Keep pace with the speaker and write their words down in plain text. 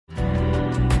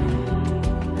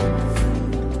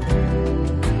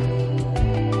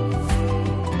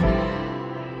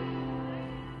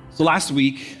So last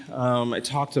week, I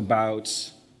talked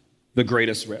about the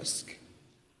greatest risk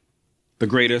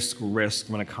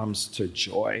when it comes to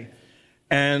joy.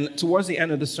 And towards the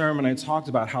end of the sermon, I talked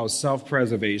about how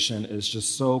self-preservation is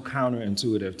just so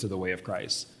counterintuitive to the way of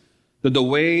Christ. That the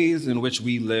ways in which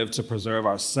we live to preserve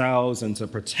ourselves and to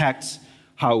protect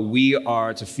how we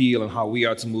are to feel and how we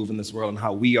are to move in this world and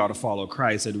how we are to follow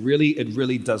Christ, it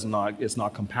really does not, it's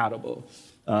not compatible.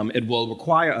 It will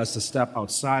require us to step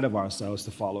outside of ourselves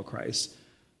to follow Christ,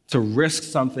 to risk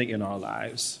something in our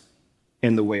lives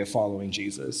in the way of following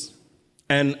Jesus.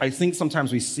 And I think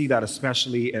sometimes we see that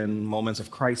especially in moments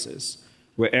of crisis,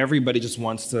 where everybody just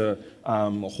wants to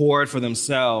hoard for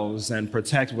themselves and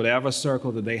protect whatever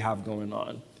circle that they have going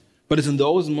on. But it's in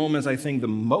those moments, I think, the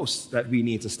most that we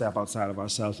need to step outside of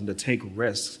ourselves and to take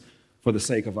risks for the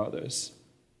sake of others.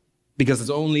 Because it's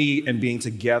only in being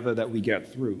together that we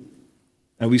get through.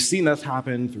 And we've seen this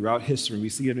happen throughout history. We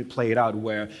see it played out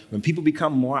where when people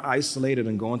become more isolated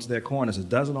and go into their corners, it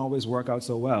doesn't always work out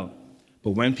so well.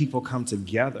 But when people come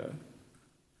together,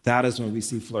 that is when we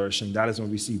see flourishing. That is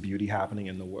when we see beauty happening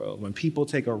in the world. When people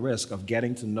take a risk of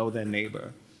getting to know their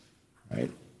neighbor, right?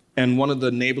 And one of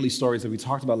the neighborly stories that we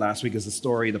talked about last week is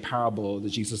the parable that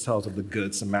Jesus tells of the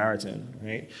Good Samaritan,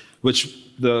 right? Which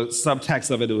the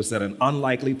subtext of it was that an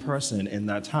unlikely person in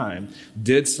that time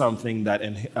did something that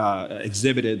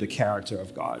exhibited the character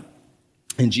of God.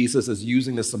 And Jesus is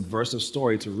using this subversive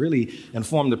story to really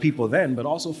inform the people then, but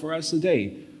also for us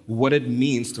today, what it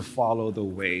means to follow the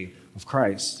way of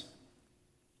Christ.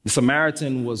 The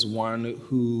Samaritan was one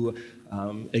who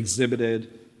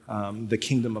exhibited the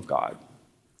kingdom of God.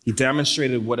 He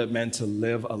demonstrated what it meant to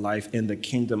live a life in the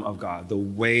kingdom of God, the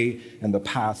way and the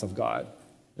path of God.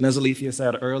 And as Alethea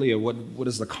said earlier, what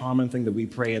is the common thing that we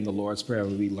pray in the Lord's Prayer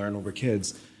when we learn over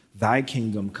kids? Thy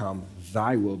kingdom come,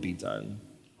 thy will be done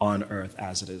on earth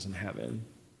as it is in heaven.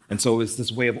 And so it's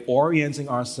this way of orienting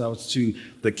ourselves to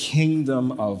the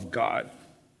kingdom of God.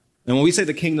 And when we say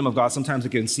the kingdom of God, sometimes it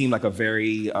can seem like a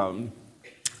very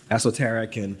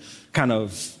esoteric and kind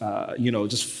of,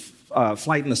 just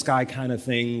flight in the sky kind of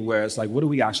thing, where it's like, what are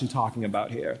we actually talking about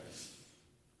here?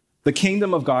 The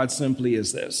kingdom of God simply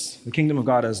is this. The kingdom of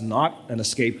God is not an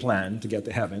escape plan to get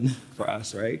to heaven for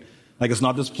us, right? Like, it's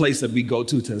not this place that we go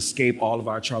to escape all of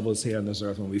our troubles here on this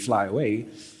earth when we fly away.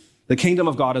 The kingdom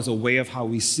of God is a way of how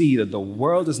we see that the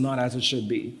world is not as it should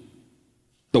be.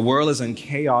 The world is in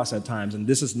chaos at times, and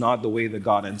this is not the way that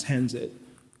God intends it.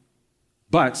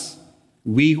 But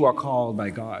we who are called by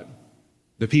God,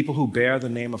 the people who bear the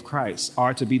name of Christ,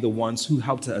 are to be the ones who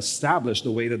help to establish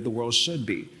the way that the world should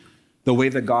be, the way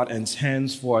that God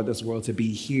intends for this world to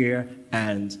be here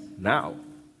and now.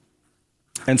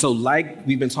 And so, like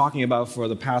we've been talking about for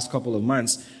the past couple of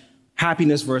months,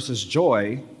 happiness versus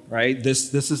joy, right?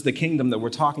 This is the kingdom that we're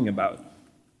talking about.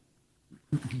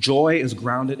 Joy is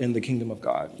grounded in the kingdom of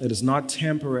God. It is not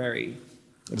temporary.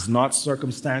 It is not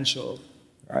circumstantial,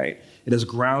 right? It is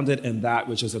grounded in that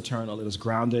which is eternal. It is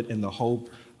grounded in the hope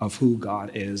of who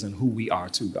God is and who we are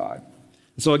to God.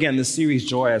 So again, this series,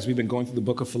 Joy, as we've been going through the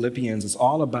book of Philippians, is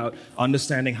all about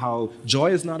understanding how joy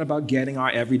is not about getting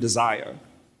our every desire,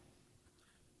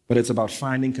 but it's about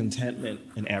finding contentment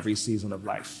in every season of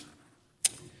life.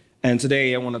 And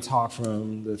today I want to talk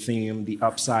from the theme, the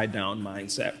upside down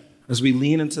mindset, as we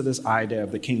lean into this idea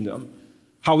of the kingdom,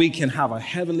 how we can have a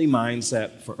heavenly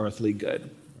mindset for earthly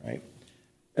good, right?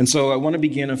 And so I want to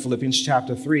begin in Philippians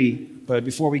chapter 3, but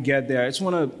before we get there, I just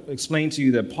want to explain to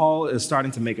you that Paul is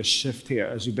starting to make a shift here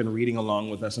as you've been reading along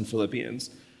with us in Philippians,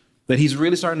 that he's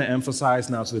really starting to emphasize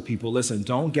now to the people, listen,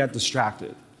 don't get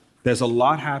distracted. There's a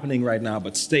lot happening right now,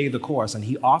 but stay the course. And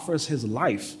he offers his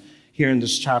life here in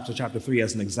this chapter 3,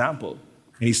 as an example.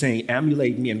 And he's saying,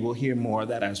 emulate me, and we'll hear more of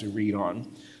that as we read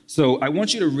on. So I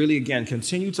want you to really, again,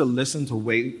 continue to listen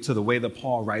to the way that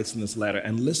Paul writes in this letter,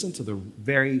 and listen to the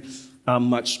very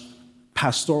much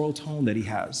pastoral tone that he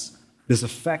has, this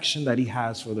affection that he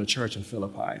has for the church in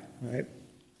Philippi, right?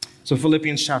 So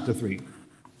Philippians chapter 3,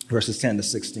 verses 10 to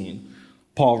 16,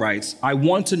 Paul writes, I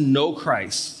want to know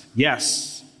Christ,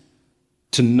 yes,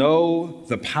 to know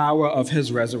the power of his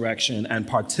resurrection and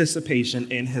participation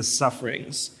in his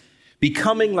sufferings,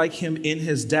 becoming like him in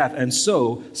his death, and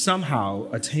so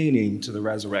somehow attaining to the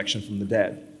resurrection from the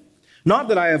dead. Not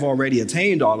that I have already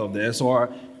attained all of this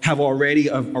or have already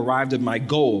arrived at my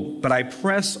goal, but I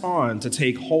press on to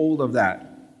take hold of that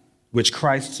which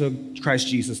Christ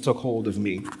Jesus took hold of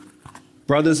me.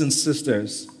 Brothers and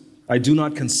sisters, I do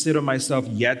not consider myself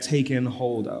yet taken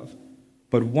hold of,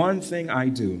 but one thing I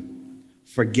do,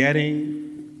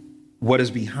 forgetting what is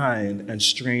behind and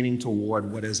straining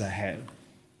toward what is ahead.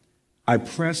 I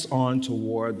press on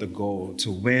toward the goal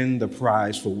to win the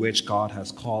prize for which God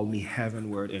has called me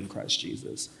heavenward in Christ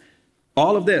Jesus.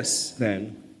 All of us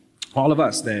then,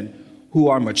 who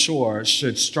are mature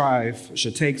should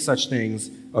take such things,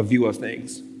 a view of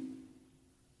things.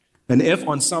 And if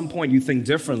on some point you think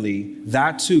differently,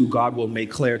 that too God will make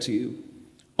clear to you.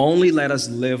 Only let us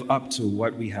live up to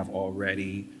what we have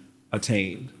already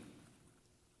attained.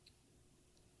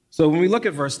 So when we look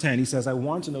at verse 10, he says, I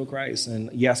want to know Christ, and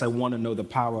yes, I want to know the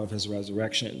power of his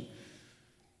resurrection.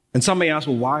 And some may ask,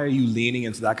 well, why are you leaning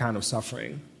into that kind of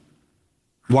suffering?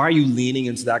 Why are you leaning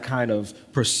into that kind of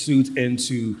pursuit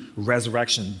into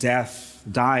resurrection, death,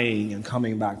 dying, and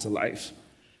coming back to life?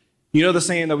 You know the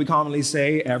saying that we commonly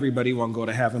say, everybody want to go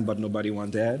to heaven, but nobody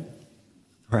want dead,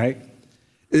 right?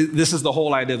 This is the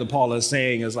whole idea that Paul is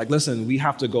saying is like, listen, we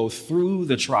have to go through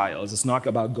the trials. It's not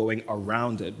about going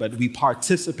around it, but we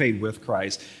participate with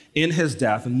Christ in his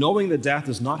death, knowing that death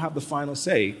does not have the final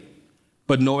say,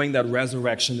 but knowing that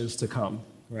resurrection is to come,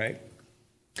 right?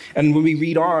 And when we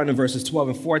read on in verses 12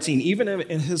 and 14, even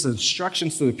in his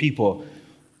instructions to the people,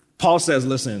 Paul says,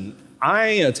 listen, I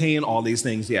ain't attained all these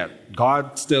things yet.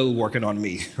 God's still working on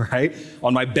me, right?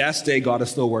 On my best day, God is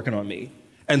still working on me.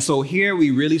 And so here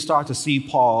we really start to see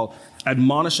Paul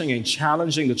admonishing and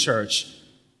challenging the church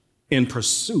in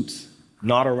pursuit,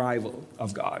 not arrival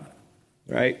of God,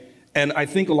 right? And I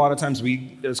think a lot of times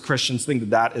we as Christians think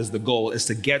that that is the goal, is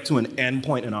to get to an end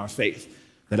point in our faith.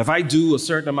 That if I do a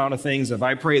certain amount of things, if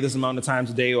I pray this amount of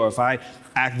times a day, or if I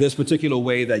act this particular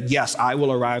way, that yes, I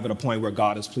will arrive at a point where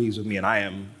God is pleased with me and I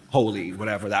am holy,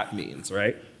 whatever that means,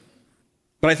 right?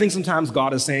 But I think sometimes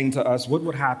God is saying to us, what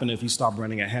would happen if you stop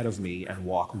running ahead of me and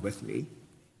walk with me,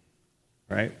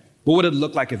 right? What would it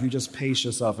look like if you just pace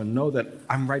yourself and know that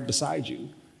I'm right beside you?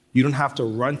 You don't have to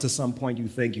run to some point you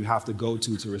think you have to go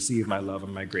to receive my love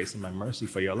and my grace and my mercy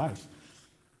for your life.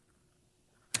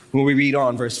 When we read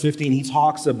on verse 15, he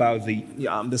talks about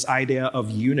this idea of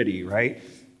unity, right?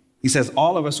 He says,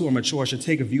 all of us who are mature should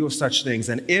take a view of such things.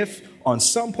 And if on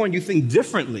some point you think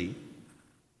differently,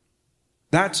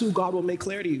 that too God will make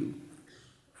clear to you.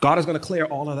 God is going to clear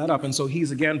all of that up. And so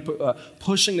he's again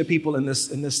pushing the people in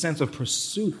this sense of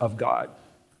pursuit of God,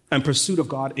 and pursuit of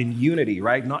God in unity,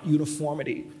 right? Not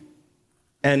uniformity.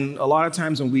 And a lot of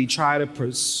times when we try to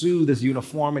pursue this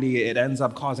uniformity, it ends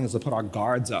up causing us to put our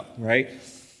guards up, right?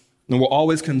 And we're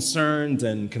always concerned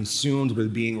and consumed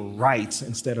with being right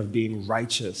instead of being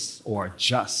righteous or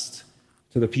just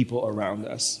to the people around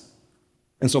us.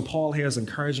 And so Paul here is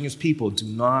encouraging his people, do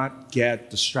not get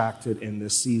distracted in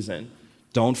this season.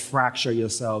 Don't fracture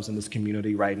yourselves in this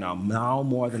community right now. Now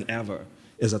more than ever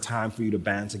is a time for you to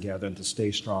band together and to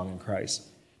stay strong in Christ.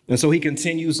 And so he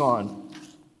continues on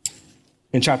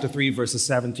in chapter 3, verses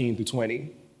 17 through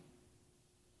 20.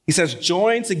 He says,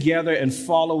 join together in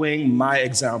following my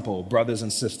example, brothers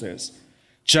and sisters,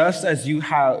 just as you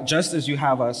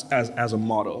have us as a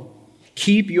model.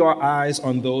 Keep your eyes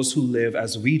on those who live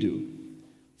as we do.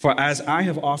 For as I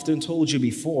have often told you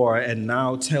before, and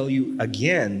now tell you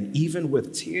again, even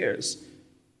with tears,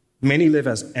 many live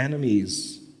as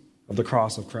enemies of the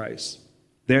cross of Christ.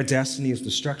 Their destiny is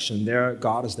destruction. Their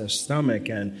God is their stomach,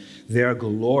 and their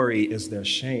glory is their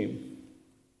shame.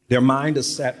 Their mind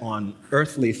is set on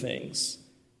earthly things,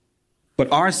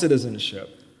 but our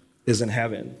citizenship is in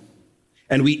heaven.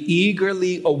 And we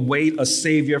eagerly await a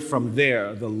Savior from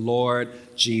there, the Lord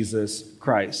Jesus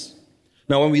Christ.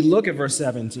 Now, when we look at verse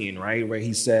 17, right, where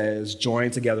he says,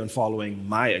 join together in following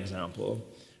my example,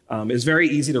 it's very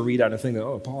easy to read out and think,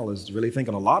 oh, Paul is really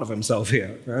thinking a lot of himself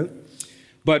here, right?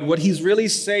 But what he's really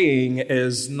saying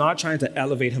is not trying to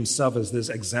elevate himself as this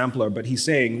exemplar, but he's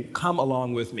saying, come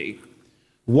along with me.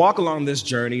 Walk along this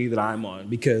journey that I'm on,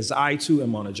 because I too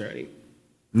am on a journey.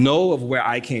 Know of where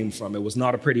I came from. It was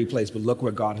not a pretty place, but look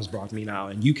where God has brought me now,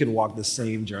 and you can walk the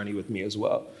same journey with me as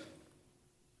well.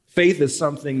 Faith is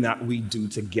something that we do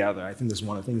together. I think that's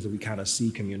one of the things that we kind of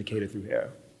see communicated through here.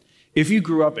 If you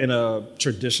grew up in a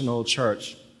traditional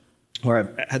church, or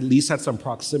at least had some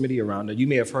proximity around it, you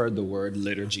may have heard the word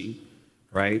liturgy,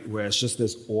 right? Where it's just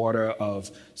this order of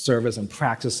service and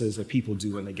practices that people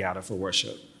do when they gather for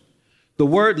worship. The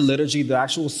word liturgy, the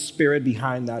actual spirit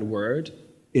behind that word,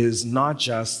 is not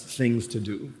just things to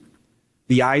do.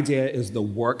 The idea is the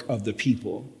work of the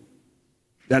people.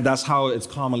 That's how it's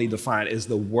commonly defined, is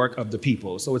the work of the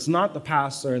people. So it's not the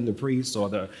pastor and the priest or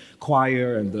the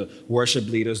choir and the worship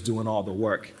leaders doing all the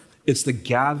work. It's the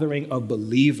gathering of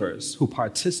believers who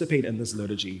participate in this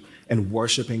liturgy and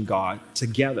worshiping God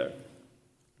together,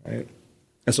 right?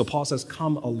 And so Paul says,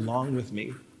 come along with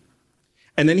me.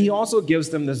 And then he also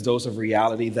gives them this dose of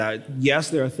reality that, yes,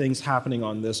 there are things happening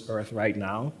on this earth right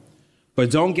now, But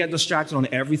don't get distracted on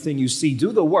everything you see.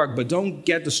 Do the work, but don't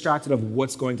get distracted of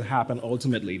what's going to happen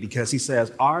ultimately, because he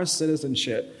says our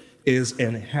citizenship is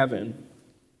in heaven.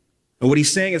 And what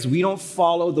he's saying is we don't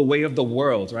follow the way of the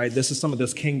world, right? This is some of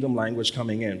this kingdom language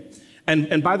coming in.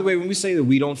 And by the way, when we say that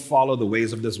we don't follow the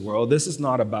ways of this world, this is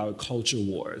not about culture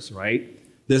wars, right?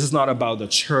 This is not about the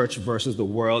church versus the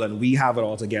world, and we have it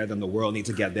all together and the world needs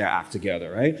to get their act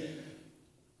together, right?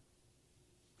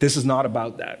 This is not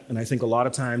about that. And I think a lot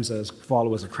of times as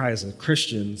followers of Christ, as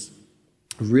Christians,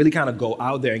 really kind of go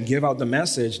out there and give out the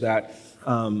message that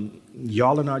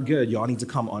y'all are not good. Y'all need to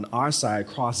come on our side,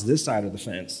 cross this side of the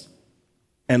fence.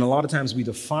 And a lot of times we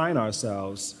define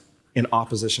ourselves in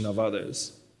opposition of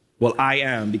others. Well, I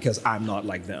am because I'm not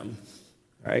like them,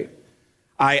 right?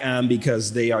 I am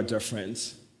because they are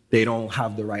different. They don't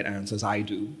have the right answers. I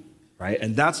do, right?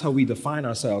 And that's how we define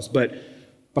ourselves. But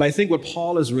I think what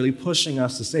Paul is really pushing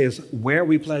us to say is, where are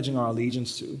we pledging our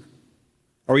allegiance to?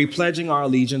 Are we pledging our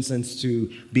allegiance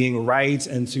into being right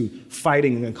and to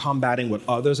fighting and combating what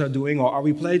others are doing? Or are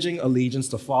we pledging allegiance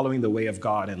to following the way of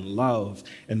God in love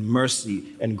and mercy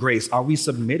and grace? Are we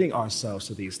submitting ourselves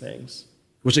to these things?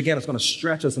 Which again, is going to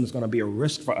stretch us and it's going to be a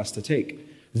risk for us to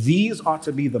take. These ought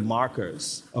to be the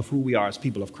markers of who we are as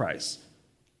people of Christ,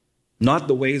 not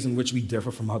the ways in which we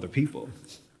differ from other people,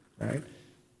 right?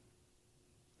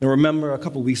 Now remember, a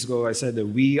couple weeks ago, I said that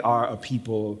we are a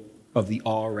people of the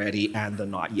already and the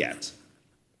not yet.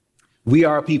 We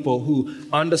are a people who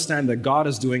understand that God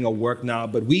is doing a work now,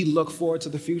 but we look forward to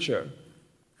the future,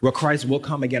 where Christ will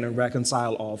come again and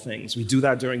reconcile all things. We do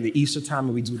that during the Easter time,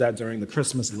 and we do that during the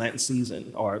Christmas Lent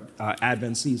season, or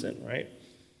Advent season, right?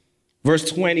 Verse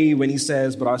 20, when he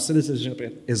says, but our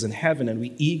citizenship is in heaven, and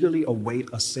we eagerly await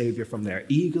a Savior from there.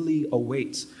 Eagerly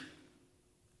await.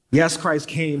 Yes, Christ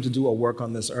came to do a work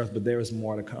on this earth, but there is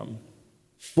more to come.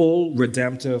 Full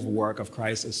redemptive work of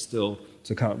Christ is still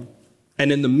to come.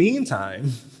 And in the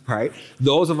meantime, right,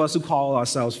 those of us who call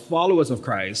ourselves followers of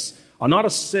Christ are not to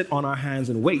sit on our hands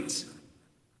and wait.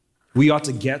 We ought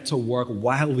to get to work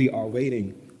while we are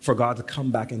waiting for God to come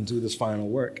back and do this final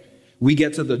work. We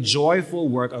get to the joyful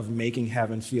work of making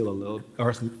heaven feel a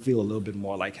little bit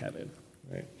more like heaven,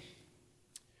 right?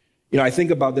 You know, I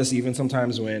think about this even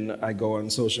sometimes when I go on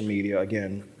social media.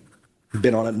 Again, I've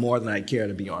been on it more than I care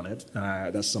to be on it.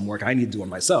 That's some work I need to do on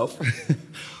myself.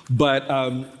 But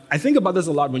I think about this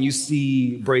a lot when you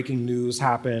see breaking news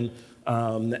happen,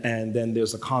 and then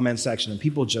there's a comment section, and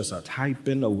people just are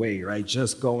typing away, right?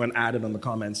 Just going at it on the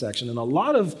comment section. And a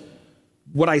lot of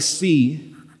what I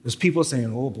see is people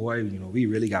saying, oh boy, you know, we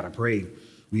really got to pray.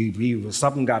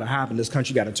 Something got to happen. This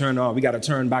country got to turn on. We got to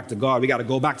turn back to God. We got to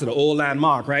go back to the old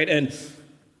landmark, right? And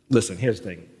listen, here's the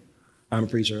thing. I'm a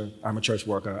preacher. I'm a church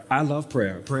worker. I love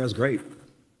prayer. Prayer is great.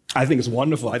 I think it's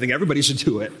wonderful. I think everybody should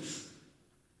do it.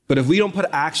 But if we don't put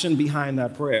action behind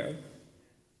that prayer,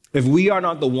 if we are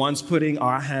not the ones putting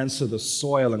our hands to the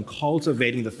soil and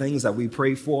cultivating the things that we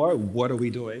pray for, what are we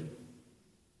doing?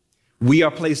 We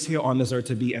are placed here on this earth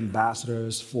to be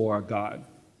ambassadors for God,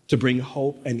 to bring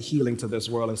hope and healing to this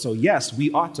world. And so, yes,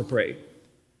 we ought to pray.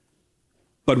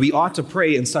 But we ought to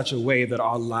pray in such a way that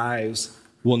our lives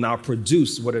will now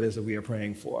produce what it is that we are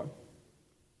praying for.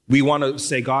 We want to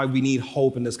say, God, we need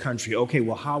hope in this country. Okay,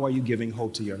 well, how are you giving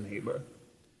hope to your neighbor?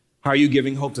 How are you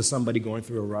giving hope to somebody going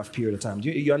through a rough period of time? Do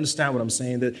you understand what I'm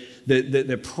saying?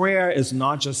 That prayer is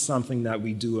not just something that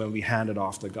we do and we hand it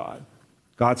off to God.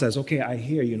 God says, okay, I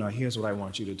hear you. Now here's what I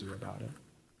want you to do about it.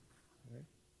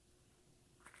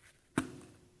 Right?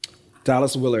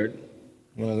 Dallas Willard,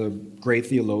 one of the great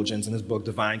theologians, in his book,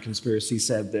 Divine Conspiracy,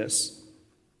 said this,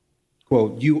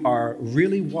 quote, you are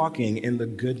really walking in the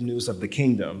good news of the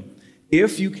kingdom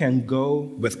if you can go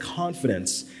with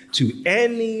confidence to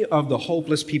any of the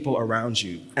hopeless people around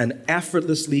you and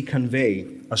effortlessly convey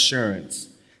assurance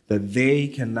that they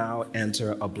can now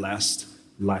enter a blessed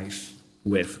life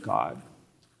with God.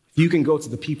 If you can go to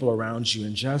the people around you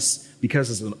and just because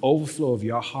it's an overflow of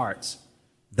your heart,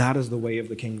 that is the way of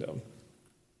the kingdom.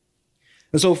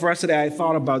 And so for us today, I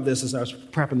thought about this as I was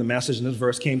prepping the message, and this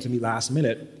verse came to me last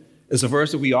minute. It's a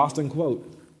verse that we often quote,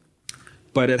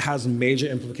 but it has major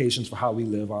implications for how we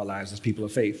live our lives as people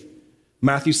of faith.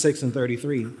 Matthew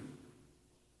 6:33,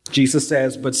 Jesus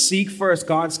says, but seek first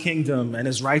God's kingdom and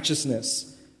his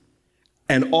righteousness,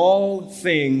 and all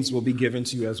things will be given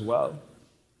to you as well.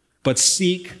 But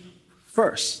seek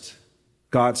first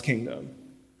God's kingdom.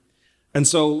 And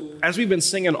so, as we've been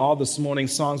singing all this morning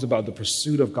songs about the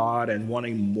pursuit of God and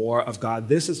wanting more of God,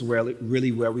 this is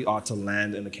really where we ought to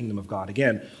land in the kingdom of God.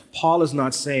 Again, Paul is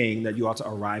not saying that you ought to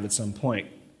arrive at some point.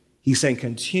 He's saying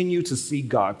continue to seek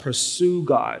God, pursue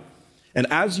God. And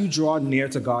as you draw near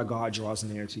to God, God draws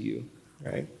near to you.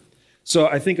 right? So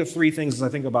I think of three things as I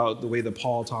think about the way that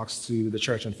Paul talks to the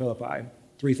church in Philippi,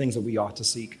 three things that we ought to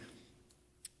seek.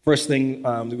 First thing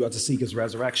that we ought to seek is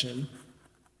resurrection.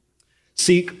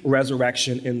 Seek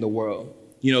resurrection in the world.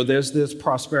 You know, there's this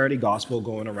prosperity gospel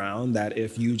going around that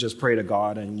if you just pray to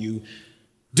God and you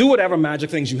do whatever magic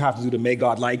things you have to do to make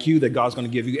God like you, that God's going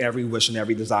to give you every wish and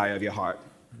every desire of your heart,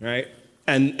 right?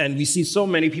 And we see so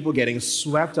many people getting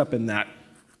swept up in that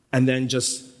and then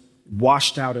just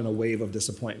washed out in a wave of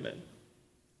disappointment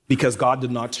because God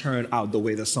did not turn out the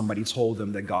way that somebody told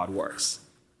them that God works,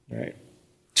 right?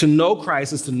 To know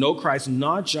Christ is to know Christ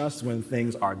not just when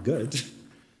things are good,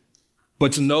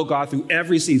 but to know God through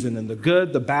every season, in the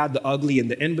good, the bad, the ugly, and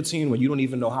the in-between when you don't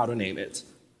even know how to name it,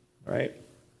 right?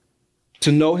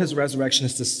 To know his resurrection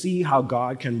is to see how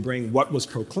God can bring what was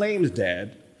proclaimed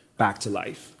dead back to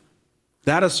life.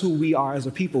 That is who we are as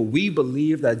a people. We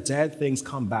believe that dead things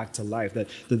come back to life, that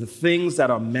the things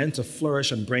that are meant to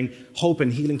flourish and bring hope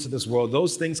and healing to this world,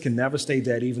 those things can never stay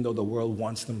dead even though the world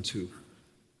wants them to.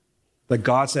 That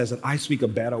God says that I speak a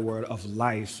better word of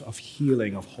life, of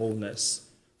healing, of wholeness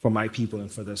for my people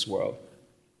and for this world.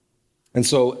 And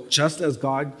so just as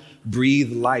God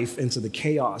breathed life into the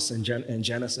chaos in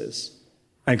Genesis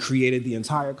and created the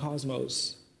entire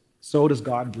cosmos, so does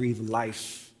God breathe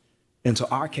life into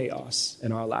our chaos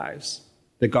in our lives,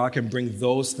 that God can bring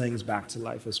those things back to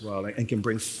life as well and can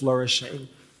bring flourishing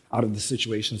out of the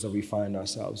situations that we find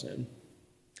ourselves in.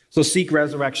 So seek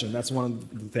resurrection. That's one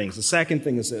of the things. The second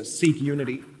thing is this: seek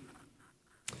unity.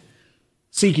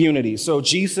 Seek unity. So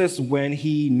Jesus, when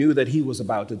he knew that he was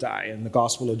about to die in the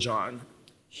Gospel of John,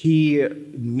 he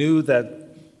knew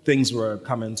that things were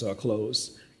coming to a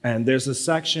close. And there's a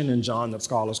section in John that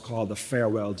scholars call the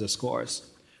farewell discourse,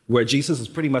 where Jesus is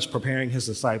pretty much preparing his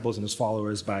disciples and his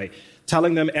followers by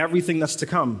telling them everything that's to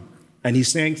come. And he's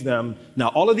saying to them, now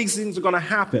all of these things are going to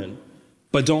happen,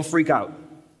 but don't freak out,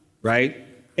 right?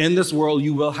 In this world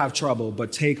you will have trouble,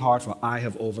 but take heart, for I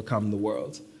have overcome the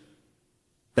world.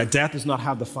 That death does not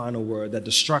have the final word, that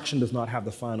destruction does not have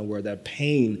the final word, that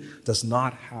pain does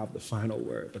not have the final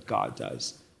word, but God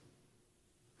does.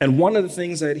 And one of the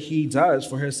things that he does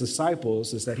for his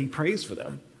disciples is that he prays for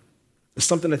them. It's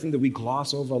something I think that we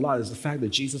gloss over a lot, is the fact that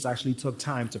Jesus actually took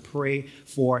time to pray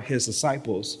for his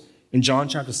disciples. In John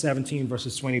chapter 17,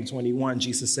 verses 20 to 21,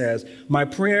 Jesus says, "My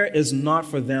prayer is not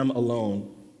for them alone.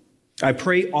 I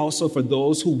pray also for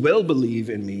those who will believe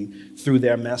in me through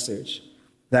their message,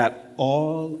 that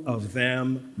all of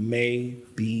them may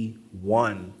be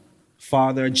one.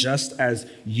 Father, just as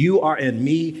you are in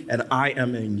me and I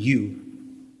am in you,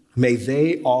 may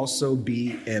they also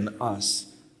be in us,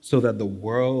 so that the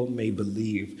world may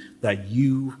believe that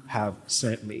you have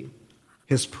sent me."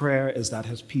 His prayer is that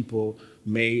his people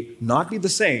may not be the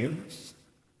same,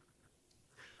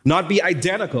 not be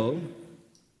identical,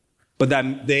 but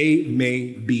that they may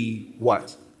be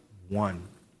what? One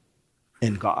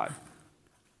in God.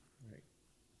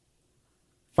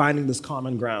 Finding this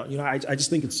common ground. You know, I just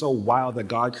think it's so wild that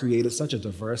God created such a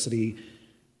diversity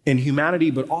in humanity,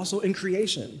 but also in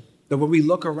creation. That when we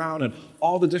look around at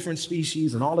all the different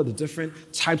species and all of the different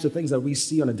types of things that we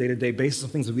see on a day-to-day basis,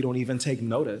 of things that we don't even take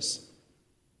notice,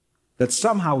 that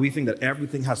somehow we think that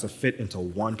everything has to fit into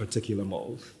one particular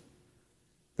mold.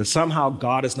 That somehow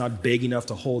God is not big enough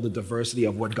to hold the diversity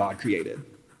of what God created,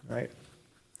 right?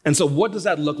 And so what does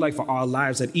that look like for our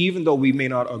lives, that even though we may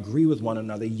not agree with one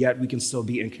another, yet we can still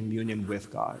be in communion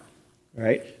with God,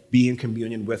 right? Be in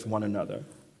communion with one another,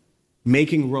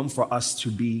 making room for us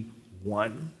to be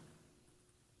one.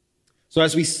 So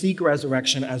as we seek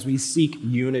resurrection, as we seek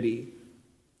unity,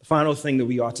 the final thing that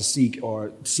we ought to seek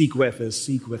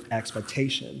with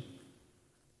expectation.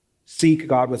 Seek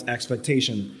God with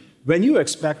expectation. When you're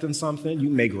expecting something, you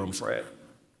make room for it,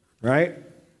 right?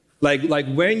 Like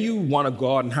when you want to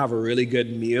go out and have a really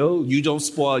good meal, you don't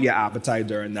spoil your appetite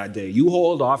during that day. You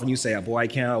hold off and you say, boy, I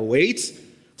can't wait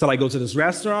till I go to this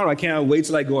restaurant. Or I can't wait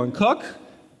till I go and cook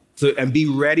and be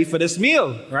ready for this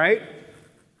meal, right?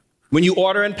 When you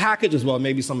order in packages, well,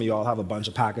 maybe some of y'all have a bunch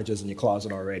of packages in your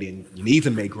closet already and you need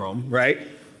to make room, right?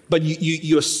 But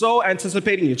you're so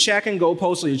anticipating, you're checking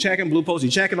GoPost, or you're checking Blue Post,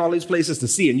 you're checking all these places to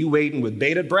see, and you're waiting with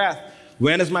bated breath.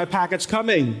 When is my package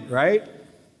coming, right?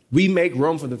 We make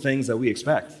room for the things that we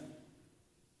expect.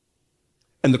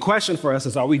 And the question for us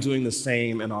is, are we doing the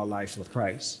same in our life with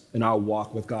Christ, in our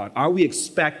walk with God? Are we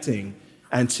expecting,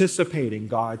 anticipating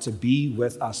God to be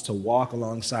with us, to walk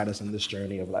alongside us in this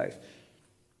journey of life?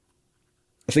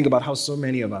 I think about how so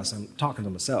many of us, I'm talking to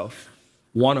myself,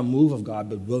 want a move of God,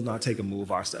 but will not take a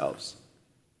move ourselves,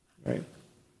 right?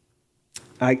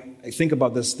 I think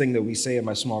about this thing that we say in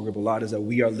my small group a lot, is that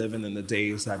we are living in the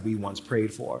days that we once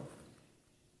prayed for.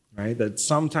 right? That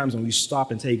sometimes when we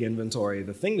stop and take inventory,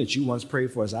 the thing that you once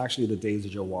prayed for is actually the days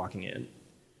that you're walking in.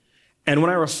 And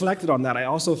when I reflected on that, I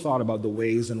also thought about the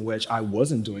ways in which I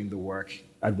wasn't doing the work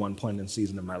at one point in the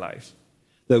season of my life.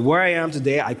 That where I am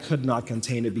today, I could not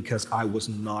contain it because I was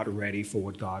not ready for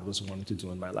what God was wanting to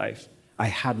do in my life. I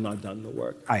had not done the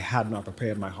work. I had not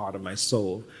prepared my heart and my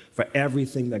soul for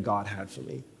everything that God had for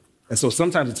me. And so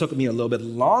sometimes it took me a little bit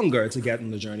longer to get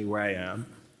in the journey where I am,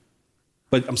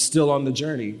 but I'm still on the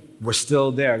journey. We're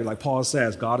still there. Like Paul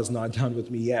says, God is not done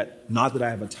with me yet. Not that I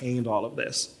have attained all of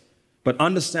this, but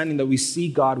understanding that we see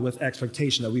God with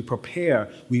expectation, that we prepare,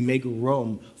 we make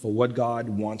room for what God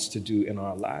wants to do in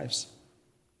our lives.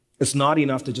 It's not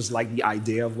enough to just like the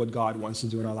idea of what God wants to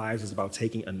do in our lives. It's about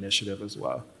taking initiative as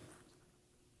well.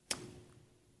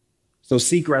 So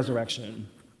seek resurrection,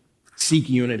 seek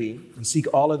unity, and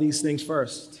seek all of these things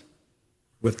first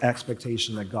with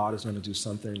expectation that God is going to do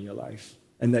something in your life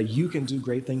and that you can do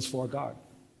great things for God.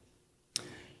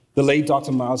 The late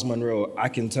Dr. Miles Monroe, I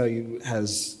can tell you,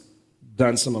 has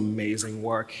done some amazing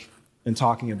work in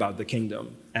talking about the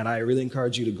kingdom. And I really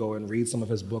encourage you to go and read some of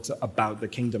his books about the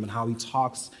kingdom and how he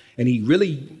talks, and he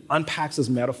really unpacks his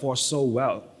metaphor so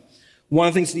well. One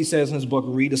of the things that he says in his book,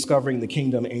 Rediscovering the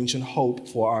Kingdom, Ancient Hope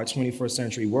for Our 21st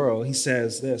Century World, he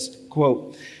says this,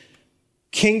 quote,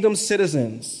 kingdom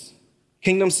citizenship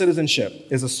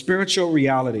is a spiritual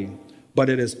reality, but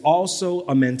it is also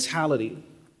a mentality.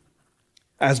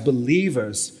 As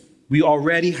believers, we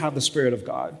already have the Spirit of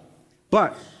God,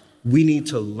 but we need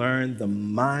to learn the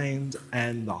mind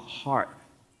and the heart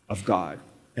of God,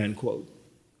 end quote.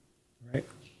 Right?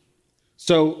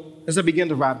 So as I begin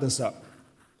to wrap this up,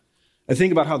 I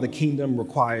think about how the kingdom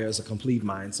requires a complete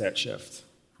mindset shift,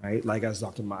 right? Like as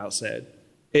Dr. Miles said,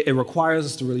 it requires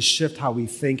us to really shift how we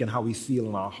think and how we feel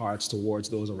in our hearts towards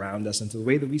those around us and to the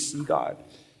way that we see God.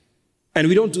 And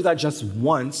we don't do that just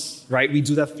once, right? We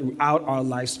do that throughout our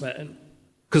lifespan.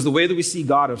 Because the way that we see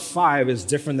God at 5 is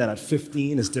different than at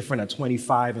 15, is different at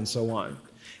 25, and so on.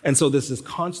 And so this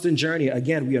constant journey.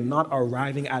 Again, we are not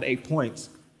arriving at a point,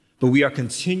 but we are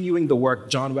continuing the work,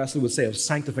 John Wesley would say, of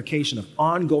sanctification, of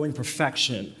ongoing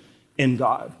perfection in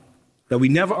God. That we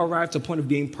never arrive to a point of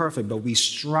being perfect, but we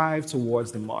strive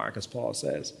towards the mark, as Paul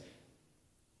says.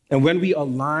 And when we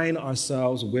align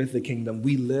ourselves with the kingdom,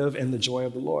 we live in the joy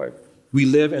of the Lord. We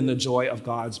live in the joy of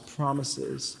God's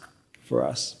promises for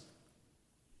us.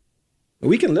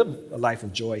 We can live a life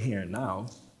of joy here and now,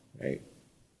 right?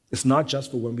 It's not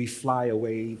just for when we fly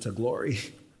away to glory.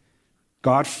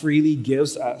 God freely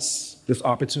gives us this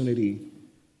opportunity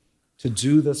to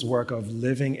do this work of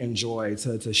living in joy,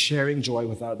 to sharing joy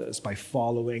with others by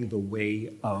following the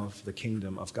way of the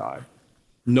kingdom of God,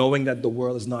 knowing that the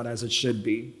world is not as it should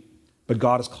be, but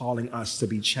God is calling us to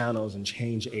be channels and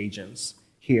change agents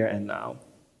here and now.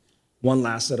 One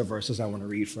last set of verses I want to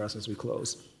read for us as we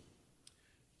close.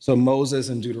 So Moses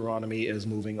in Deuteronomy is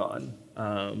moving on,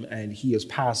 and he is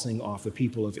passing off the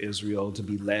people of Israel to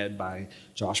be led by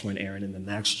Joshua and Aaron in the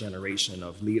next generation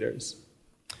of leaders.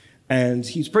 And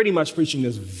he's pretty much preaching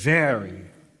this very,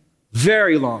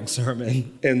 very long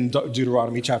sermon in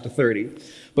Deuteronomy chapter 30.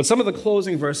 But some of the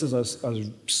closing verses are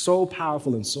so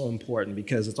powerful and so important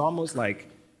because it's almost like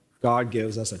God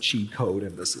gives us a cheat code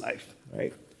in this life,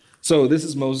 right? So this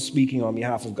is Moses speaking on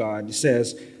behalf of God. He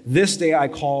says, "This day I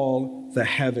call the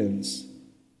heavens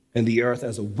and the earth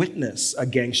as a witness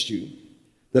against you,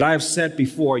 that I have set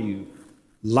before you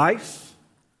life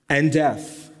and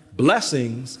death,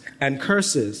 blessings and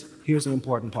curses." Here's the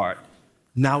important part.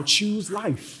 Now choose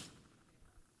life.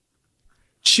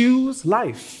 Choose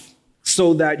life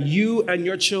so that you and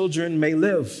your children may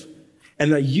live,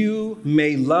 and that you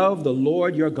may love the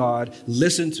Lord your God,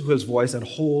 listen to his voice, and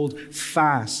hold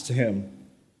fast to him.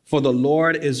 For the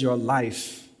Lord is your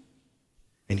life,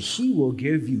 and he will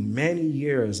give you many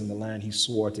years in the land he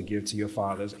swore to give to your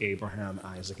fathers, Abraham,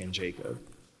 Isaac, and Jacob.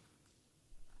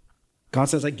 God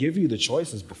says, I give you the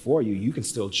choices before you. You can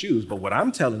still choose, but what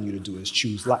I'm telling you to do is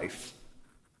choose life.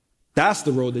 That's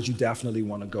the road that you definitely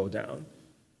want to go down.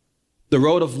 The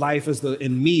road of life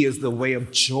in me is the way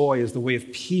of joy, is the way of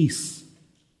peace.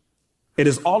 It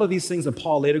is all of these things that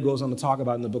Paul later goes on to talk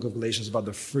about in the book of Galatians about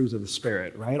the fruit of the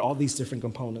Spirit, right? All these different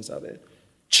components of it.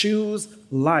 Choose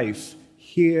life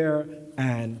here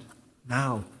and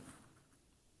now.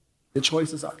 The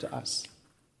choice is up to us.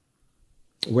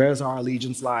 Where does our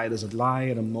allegiance lie? Does it lie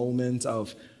in a moment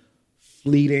of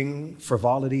fleeting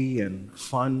frivolity and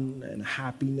fun and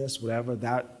happiness, whatever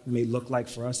that may look like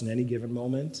for us in any given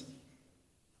moment?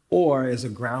 Or is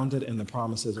it grounded in the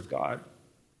promises of God?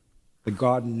 That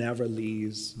God never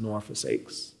leaves nor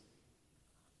forsakes.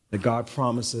 That God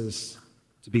promises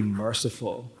to be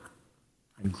merciful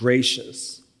and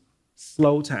gracious,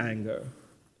 slow to anger,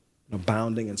 and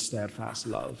abounding in steadfast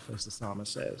love, as the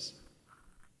psalmist says.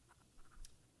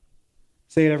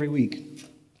 Say it every week.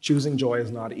 Choosing joy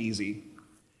is not easy.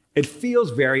 It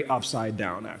feels very upside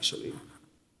down, actually,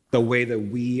 the way that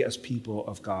we as people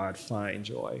of God find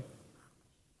joy.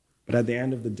 But at the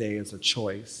end of the day, it's a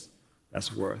choice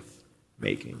that's worth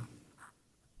making.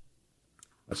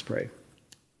 Let's pray.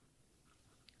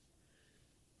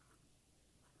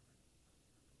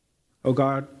 Oh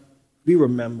God, we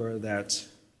remember that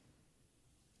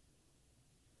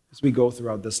as we go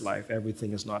throughout this life,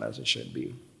 everything is not as it should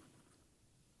be.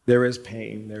 There is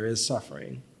pain, there is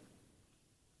suffering,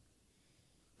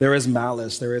 there is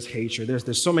malice, there is hatred.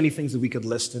 There's so many things that we could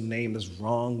list and name that's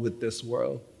wrong with this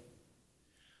world.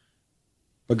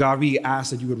 But God, we ask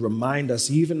that you would remind us,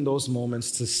 even in those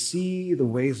moments, to see the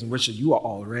ways in which you are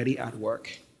already at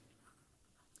work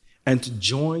and to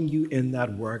join you in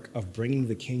that work of bringing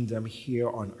the kingdom here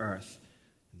on earth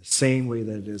in the same way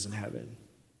that it is in heaven.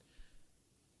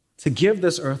 To give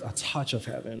this earth a touch of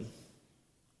heaven,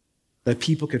 that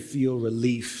people could feel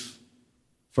relief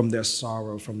from their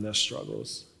sorrow, from their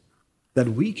struggles, that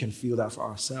we can feel that for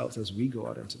ourselves as we go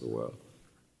out into the world.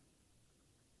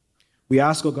 We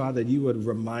ask, oh God, that you would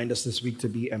remind us this week to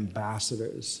be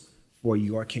ambassadors for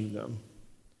your kingdom,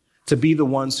 to be the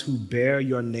ones who bear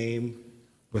your name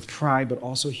with pride, but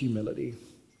also humility,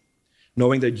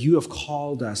 knowing that you have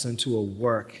called us into a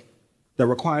work that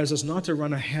requires us not to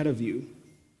run ahead of you,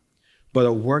 but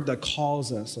a work that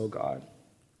calls us, oh God,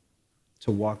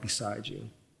 to walk beside you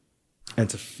and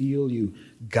to feel you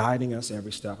guiding us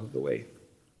every step of the way.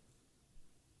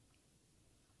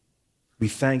 We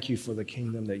thank you for the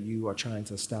kingdom that you are trying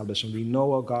to establish. And we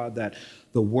know, oh God, that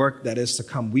the work that is to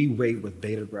come, we wait with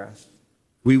bated breath.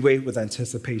 We wait with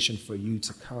anticipation for you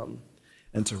to come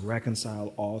and to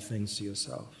reconcile all things to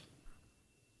yourself.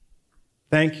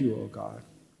 Thank you, oh God.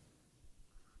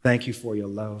 Thank you for your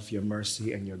love, your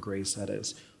mercy, and your grace that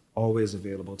is always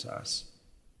available to us.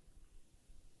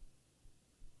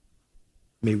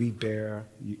 May we bear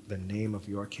the name of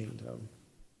your kingdom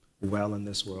well in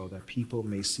this world, that people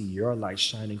may see your light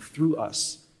shining through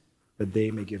us, that they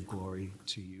may give glory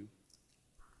to you.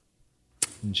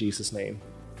 In Jesus' name,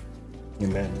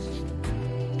 amen.